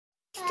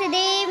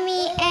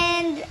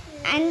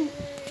and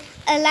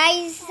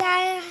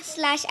Elaiza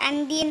slash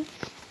Andin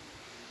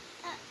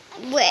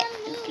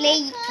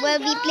will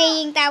be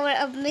playing Tower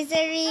of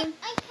Misery.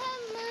 I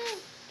can't move.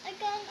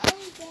 Again or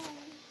again.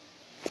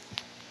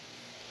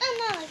 Oh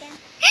no, again.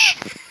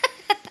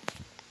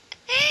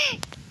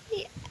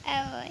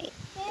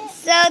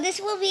 So this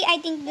will be, I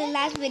think, the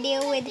last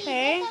video with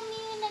her.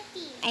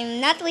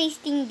 I'm not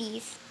wasting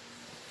these.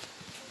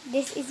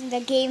 This is the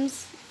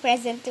games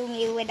present to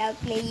me without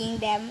playing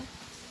them.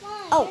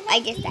 Oh, I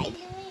just died.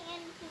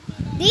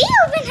 Do you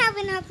even have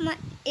enough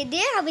do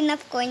you have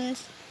enough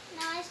coins?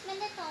 No, I spent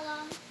it all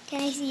on.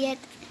 Can I see it?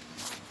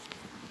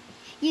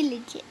 You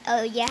legit.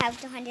 Oh, you have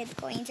 200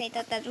 coins. I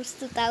thought that was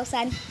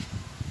 2,000.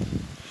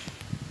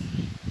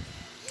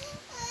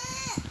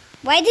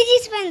 Why did you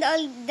spend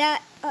all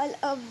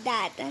of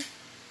that?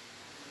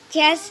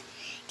 Just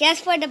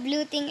for the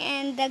blue thing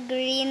and the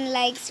green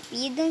like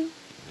speed?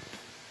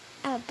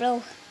 Oh,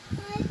 bro. I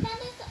spent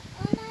it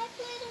when I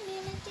played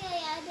Immunity. I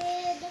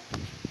added.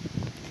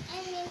 I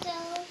added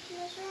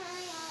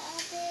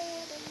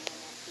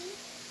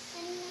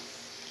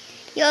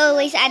Immunity. You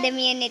always add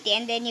immunity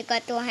and then you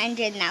got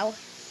 200 now.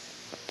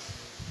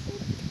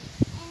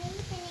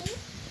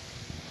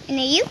 And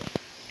you?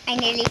 I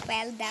nearly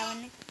fell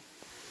down.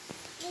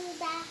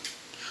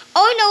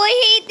 Oh no, I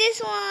hate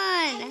this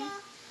one.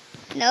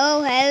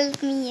 No,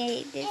 help me. I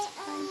hate this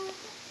one.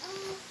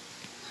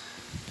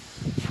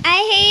 I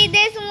hate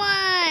this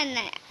one.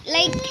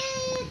 Like,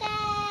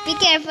 be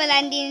careful,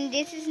 Andy.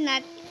 This is.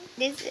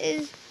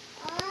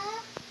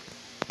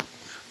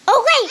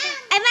 Okay,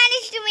 I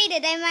managed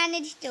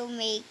to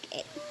make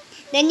it.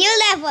 The new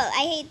level.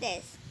 I hate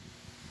this.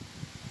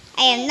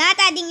 I am not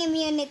adding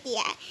immunity.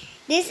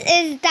 This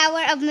is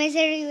Tower of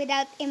Misery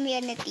without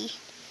immunity.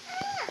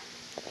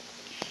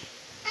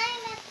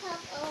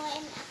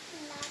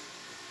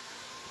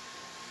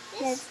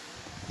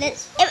 I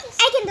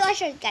can do a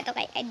shortcut.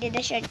 Okay, I did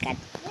a shortcut.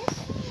 This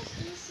one is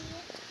easy.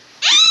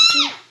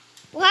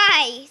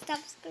 Why? Stop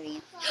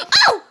screaming.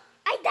 Oh!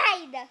 I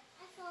died. That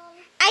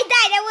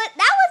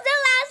was the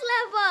last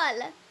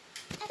level.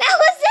 That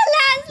was the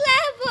last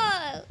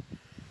level.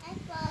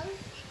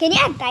 Can you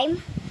add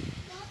time?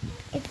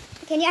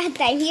 Can you add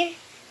time here?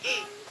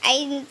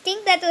 I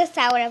think that was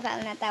Tower of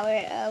Hell, not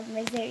Tower of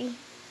Misery.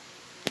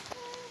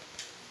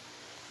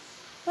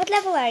 What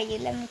level are you?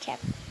 Let me check.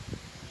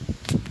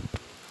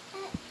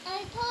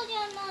 I told you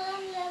I'm not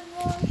on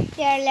level.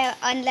 You're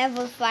on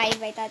level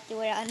 5. I thought you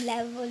were on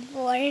level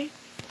 4. Yeah.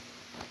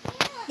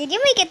 Did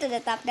you make it to the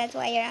top? That's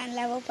why you're on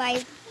level 5. Yeah, I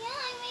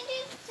made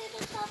it to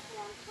the top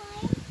one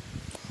time.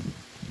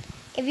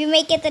 If you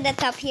make it to the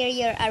top here,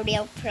 you're a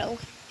real pro.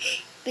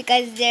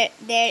 Because there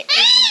is...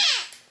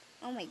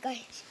 Oh my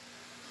gosh.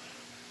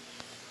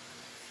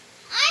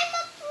 I'm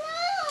a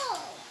pro.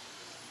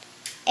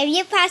 If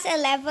you pass a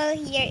level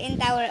here in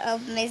Tower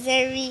of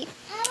Misery...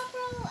 I'm a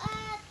pro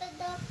at the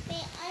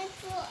dumping. I'm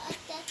pro at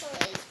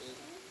decorating.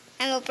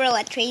 I'm a pro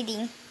at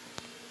trading.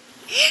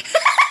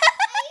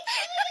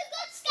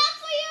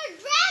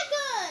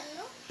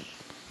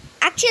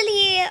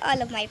 Actually,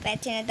 all of my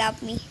pets can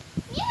adopt me.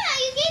 Yeah,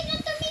 you gave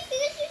them to me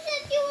because you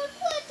said you were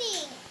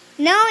quitting.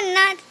 No,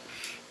 not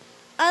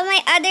all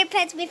my other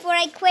pets. Before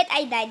I quit,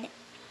 I died.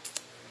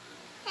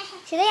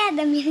 Should I add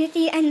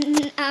immunity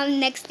on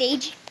next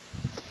stage?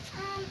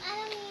 Add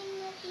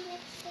immunity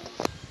next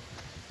stage.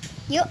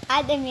 You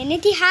add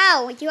immunity?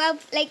 How? You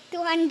have like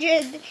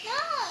 200. No,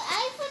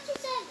 I thought you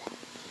said.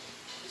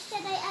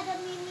 Should I add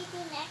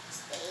immunity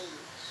next stage?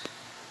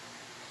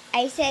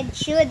 I said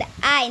should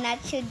I,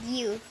 not should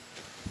you.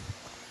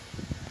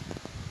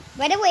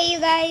 By the way, you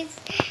guys,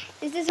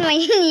 this is my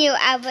new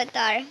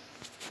avatar. You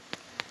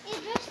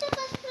dressed up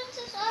as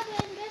Princess Aubrey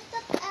and dressed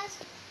up as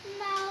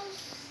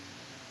Mouse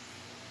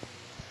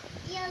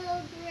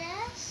yellow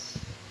dress.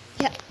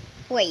 Yeah.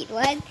 Wait,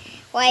 what?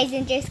 Why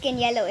isn't your skin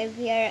yellow if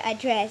you're a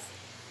dress?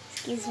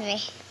 Excuse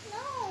me. No,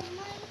 I'm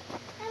wearing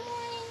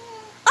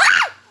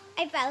Ah!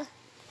 I fell.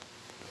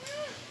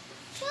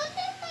 Show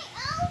them my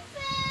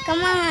outfit.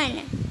 Come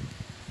on.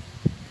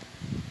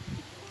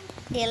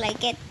 Do you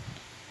like it?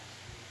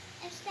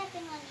 I'm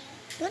stepping on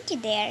you. Don't you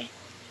dare.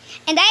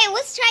 And I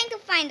was trying to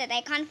find that.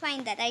 I can't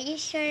find that. Are you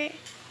sure?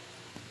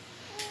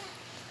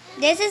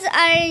 This is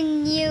our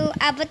new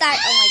avatar.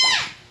 Oh my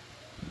god.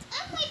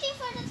 I'm waiting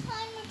for the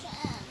timer to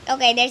end.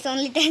 Okay, there's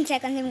only 10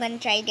 seconds. I'm gonna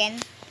try again.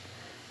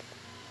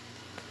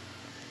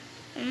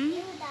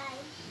 You died.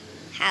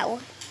 How?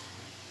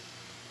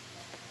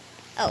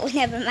 Oh,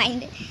 never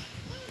mind.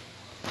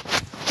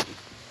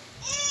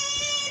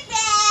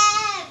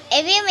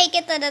 If you make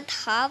it to the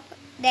top,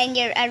 then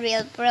you're a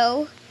real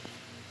pro.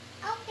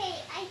 Okay,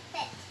 I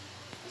bet.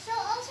 So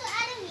also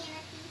add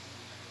immunity.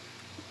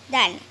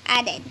 Done.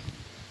 Added.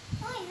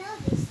 Oh, I know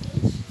this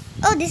stage.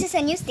 Oh, this is a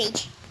new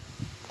stage.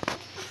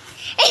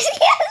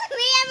 Excuse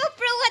me, I'm a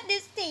pro at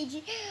this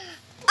stage.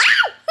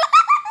 Ah!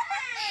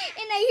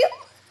 Inayup.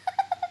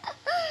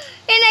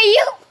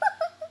 Inayup.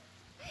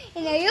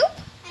 Inayup.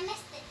 I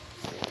missed it.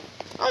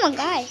 Oh my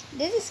gosh,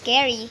 this is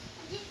scary.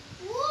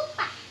 Whoop.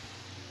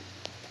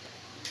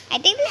 I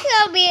think this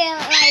will be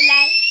my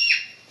last.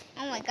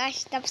 Oh my gosh,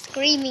 stop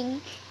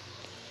screaming.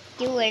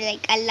 You were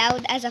like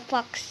loud as a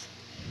fox,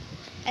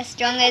 as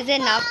strong as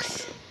an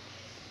ox.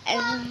 Oh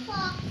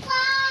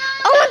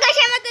my gosh,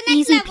 I'm at the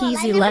next Easy level. I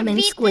peasy never lemon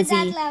beat that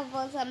squizzy.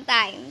 level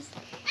sometimes.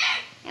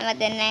 I'm at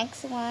the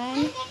next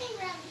one.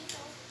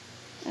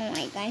 Oh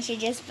my gosh, you're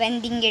just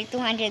spending your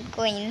 200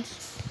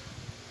 coins.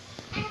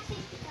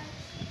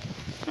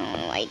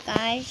 Oh my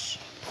gosh.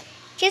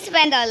 Just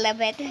spend all of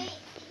it.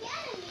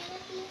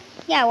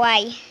 Yeah,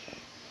 why?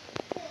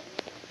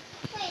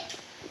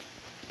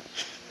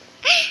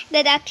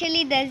 That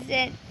actually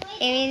doesn't.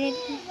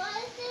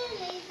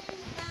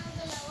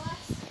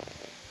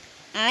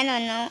 I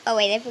don't know. Oh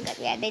wait, I forgot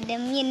we added the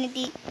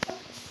immunity.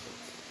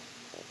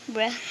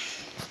 Bruh.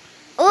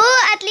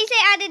 Oh, at least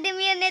I added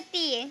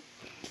immunity.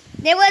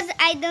 There was,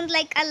 I don't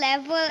like a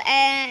level,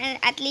 and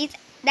at least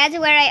that's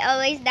where I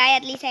always die.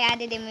 At least I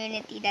added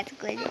immunity. That's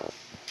good.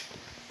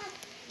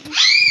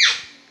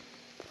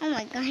 Oh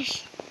my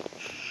gosh.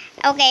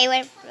 Okay,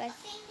 we're.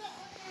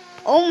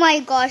 Oh my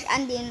gosh,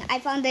 and then I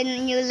found a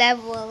new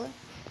level.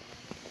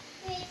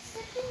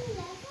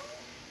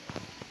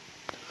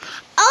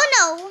 Oh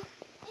no!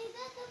 Is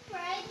that the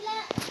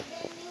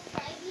new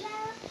pride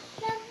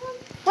level?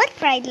 What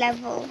pride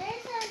level?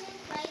 There's a new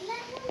pride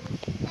level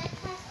that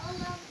has all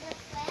of the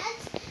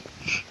flags.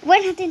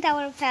 We're not in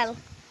Tower of Hell.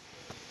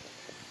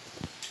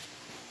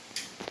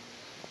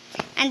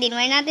 And then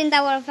we're not in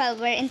Tower of Hell,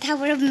 we're in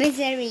Tower of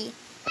Misery.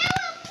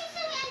 Tower of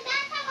Misery and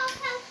that Tower of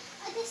Hell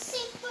are the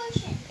same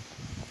version.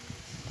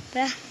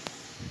 Bruh.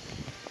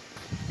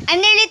 I'm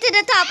nearly to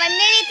the top. I'm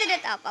nearly to the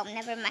top. Oh,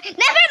 never mind.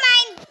 Never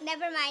mind.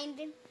 Never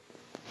mind.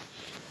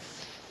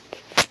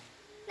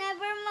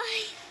 Never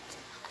mind.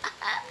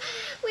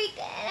 We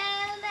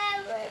can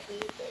never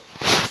beat it.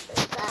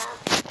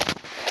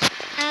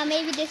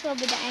 Maybe this will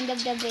be the end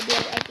of the video.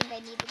 I think I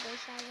need to go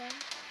shower.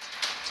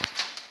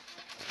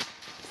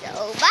 So,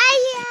 bye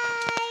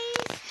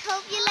guys.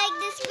 Hope you like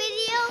this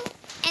video.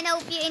 And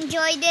hope you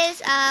enjoyed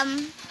this. Are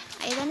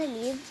you gonna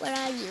leave? Where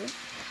are you?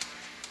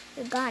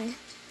 You're gone.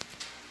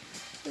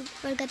 You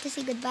forgot to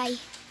say goodbye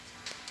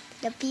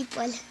to the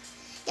people.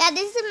 Yeah,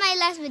 this is my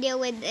last video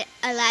with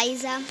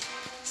Elaiza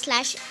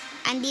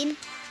 / Andin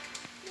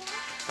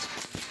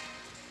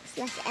 /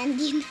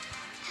 Andin.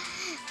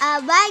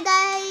 Bye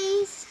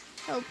guys.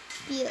 Hope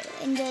you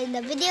enjoyed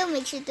the video.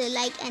 Make sure to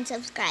like and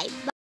subscribe.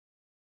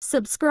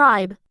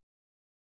 Subscribe.